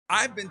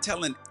I've been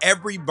telling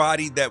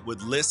everybody that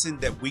would listen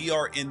that we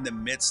are in the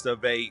midst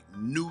of a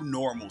new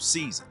normal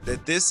season,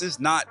 that this is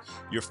not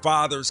your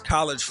father's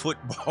college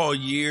football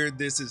year.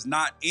 This is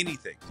not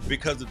anything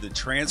because of the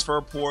transfer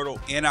portal,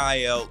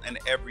 NIL, and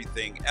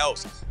everything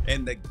else.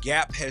 And the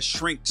gap has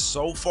shrinked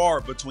so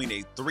far between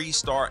a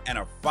 3-star and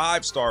a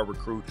 5-star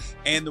recruit,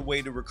 and the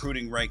way the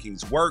recruiting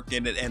rankings work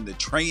and the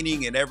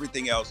training and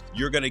everything else,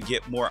 you're going to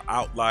get more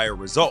outlier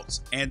results.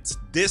 And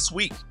this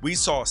week we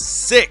saw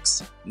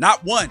 6,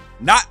 not 1,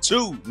 not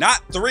 2,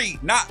 not 3,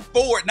 not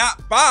 4,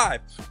 not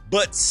 5,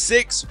 but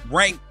 6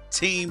 ranked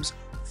teams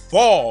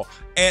fall,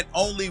 and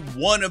only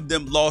one of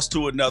them lost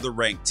to another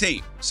ranked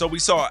team. So we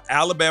saw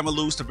Alabama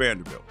lose to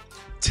Vanderbilt,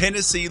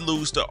 Tennessee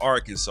lose to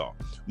Arkansas,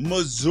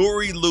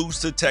 Missouri lose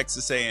to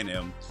Texas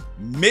A&M,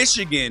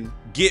 Michigan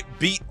get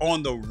beat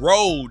on the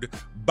road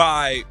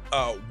by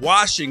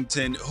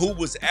Washington, who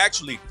was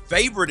actually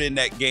favored in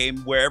that game,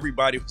 where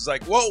everybody was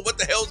like, whoa, what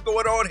the hell's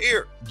going on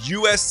here?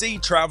 USC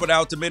traveled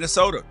out to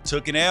Minnesota,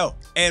 took an L,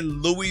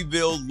 and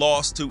Louisville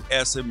lost to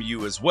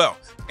SMU as well.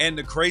 And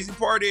the crazy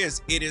part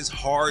is, it is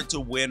hard to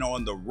win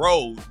on the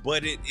road,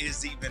 but it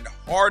is even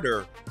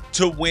harder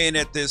to win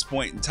at this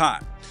point in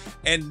time.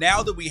 And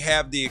now that we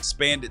have the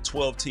expanded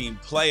 12-team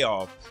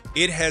playoff,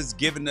 it has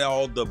given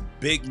all the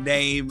big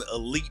name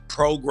elite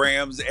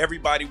programs,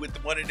 everybody with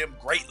one of them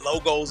great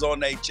logos on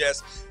their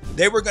chest,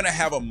 they were going to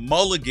have a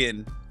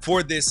mulligan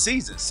for this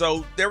season.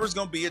 So there was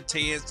going to be a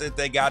chance that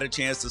they got a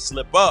chance to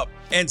slip up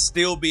and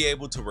still be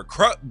able to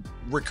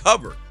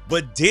recover.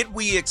 But did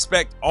we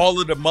expect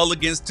all of the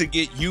mulligans to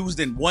get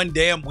used in one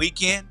damn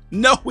weekend?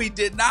 No, we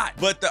did not.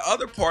 But the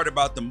other part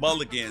about the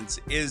mulligans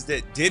is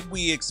that, did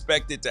we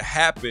expect it to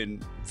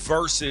happen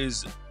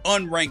versus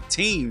unranked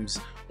teams?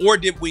 Or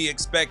did we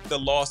expect the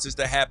losses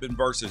to happen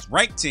versus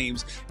ranked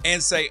teams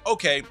and say,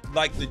 okay,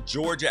 like the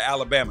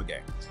Georgia-Alabama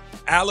game,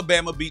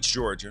 Alabama beats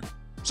Georgia.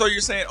 So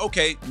you're saying,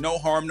 okay, no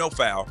harm, no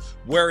foul.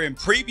 Where in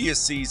previous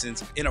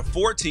seasons, in a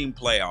 4-team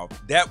playoff,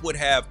 that would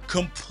have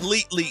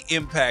completely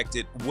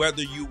impacted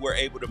whether you were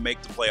able to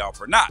make the playoff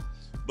or not.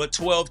 But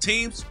 12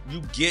 teams,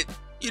 you get,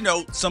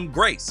 some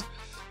grace.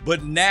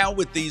 But now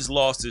with these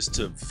losses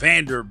to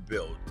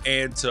Vanderbilt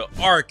and to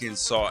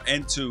Arkansas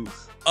and to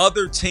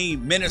other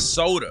team,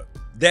 Minnesota,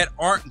 that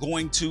aren't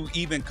going to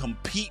even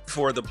compete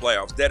for the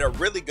playoffs, that are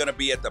really going to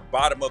be at the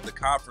bottom of the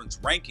conference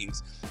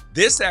rankings,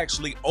 this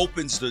actually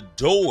opens the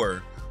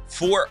door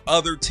for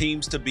other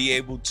teams to be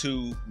able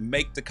to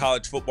make the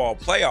college football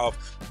playoff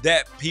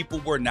that people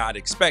were not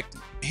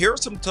expecting. Here are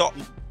some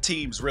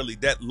teams really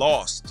that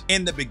lost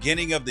in the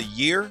beginning of the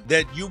year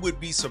that you would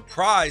be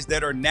surprised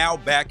that are now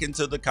back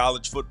into the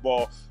college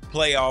football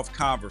playoff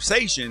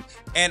conversation.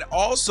 And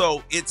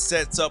also, it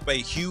sets up a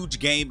huge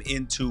game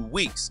in 2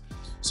 weeks.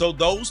 So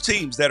those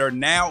teams that are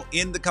now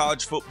in the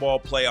college football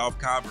playoff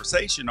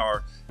conversation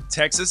are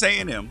Texas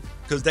A&M,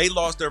 because they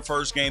lost their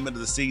first game of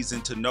the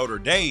season to Notre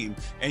Dame,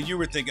 and you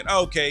were thinking,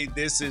 okay,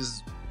 this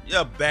is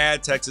a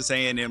bad Texas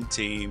A&M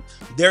team.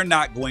 They're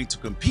not going to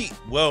compete.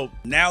 Well,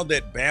 now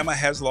that Bama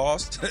has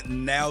lost,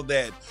 now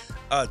that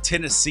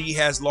Tennessee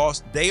has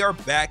lost, they are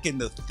back in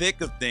the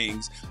thick of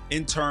things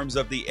in terms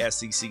of the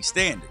SEC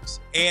standings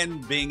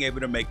and being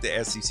able to make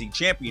the SEC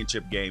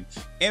championship game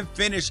and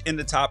finish in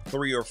the top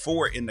 3 or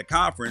 4 in the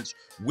conference,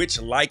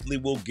 which likely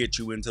will get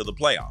you into the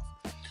playoff.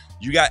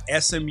 You got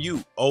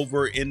SMU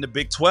over in the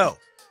Big 12.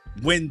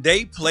 When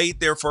they played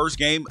their first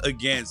game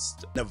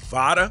against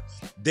Nevada,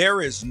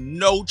 there is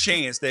no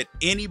chance that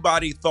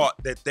anybody thought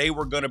that they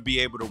were going to be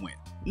able to win.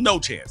 No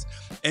chance.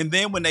 And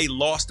then when they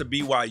lost to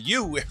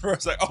BYU, it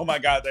was like, oh my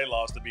God, they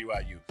lost to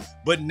BYU.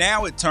 But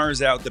now it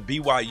turns out that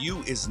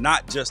BYU is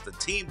not just a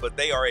team, but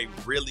they are a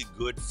really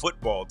good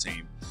football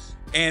team.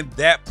 And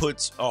that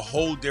puts a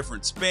whole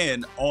different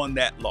spin on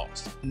that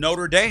loss.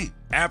 Notre Dame,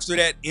 after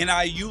that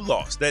NIU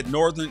loss, that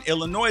Northern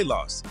Illinois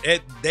loss,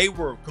 they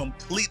were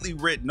completely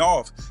written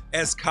off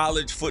as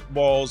college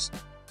football's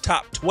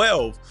top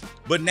 12,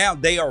 but now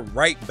they are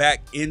right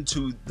back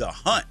into the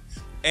hunt.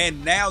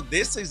 And now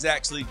this is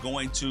actually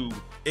going to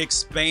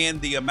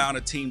expand the amount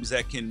of teams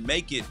that can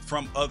make it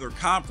from other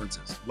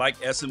conferences like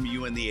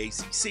SMU and the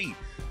ACC,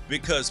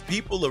 because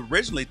people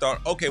originally thought,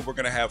 okay, we're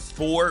going to have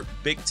 4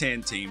 Big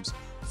Ten teams,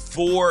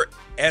 4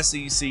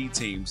 SEC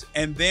teams,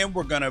 and then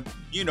we're going to,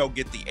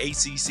 get the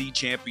ACC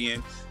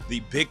champion, the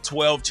Big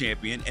 12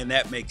 champion, and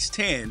that makes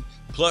 10,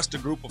 plus the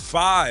group of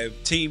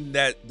 5 team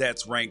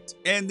that's ranked,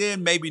 and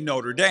then maybe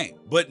Notre Dame.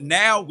 But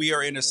now we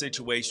are in a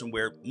situation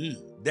where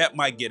that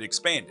might get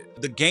expanded.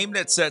 The game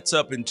that sets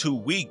up in 2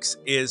 weeks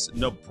is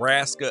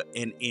Nebraska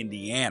and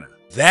Indiana.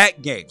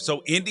 That game.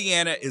 So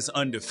Indiana is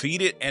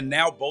undefeated, and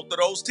now both of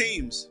those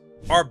teams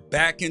are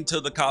back into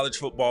the college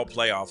football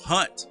playoff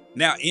hunt.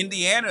 Now,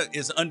 Indiana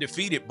is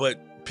undefeated,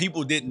 but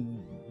people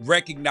didn't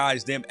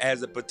recognize them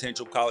as a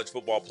potential college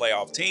football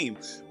playoff team.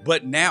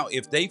 But now,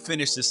 if they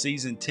finish the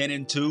season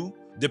 10-2,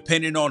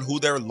 depending on who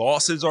their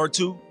losses are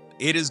to,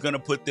 it is going to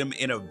put them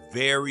in a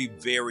very,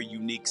 very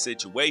unique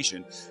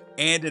situation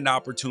and an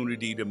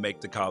opportunity to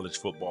make the college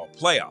football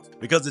playoff.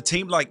 Because a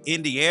team like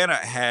Indiana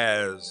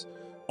has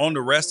On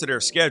the rest of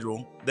their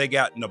schedule, they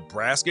got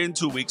Nebraska in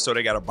 2 weeks, so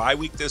they got a bye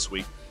week this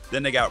week.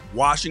 Then they got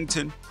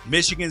Washington,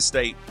 Michigan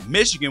State,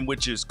 Michigan,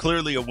 which is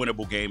clearly a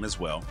winnable game as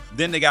well.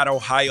 Then they got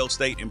Ohio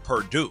State and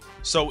Purdue.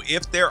 So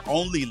if their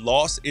only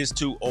loss is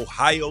to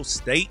Ohio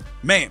State,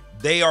 man,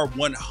 they are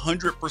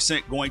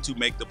 100% going to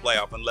make the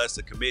playoff unless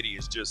the committee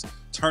is just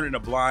turning a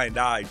blind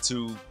eye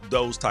to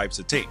those types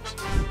of teams.